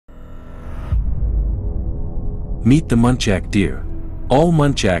Meet the muntjac deer. All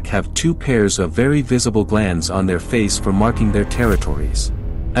muntjac have two pairs of very visible glands on their face for marking their territories.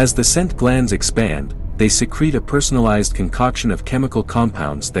 As the scent glands expand, they secrete a personalized concoction of chemical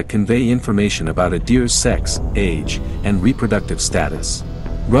compounds that convey information about a deer's sex, age, and reproductive status.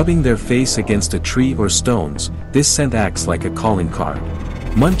 Rubbing their face against a tree or stones, this scent acts like a calling card.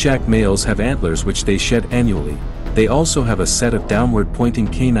 Muntjac males have antlers which they shed annually. They also have a set of downward-pointing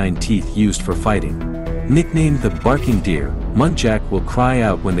canine teeth used for fighting. Nicknamed the barking deer, muntjac will cry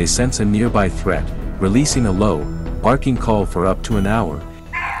out when they sense a nearby threat, releasing a low, barking call for up to an hour,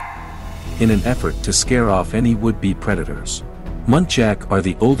 in an effort to scare off any would-be predators. Muntjac are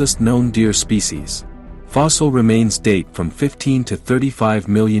the oldest known deer species. Fossil remains date from 15 to 35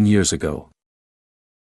 million years ago.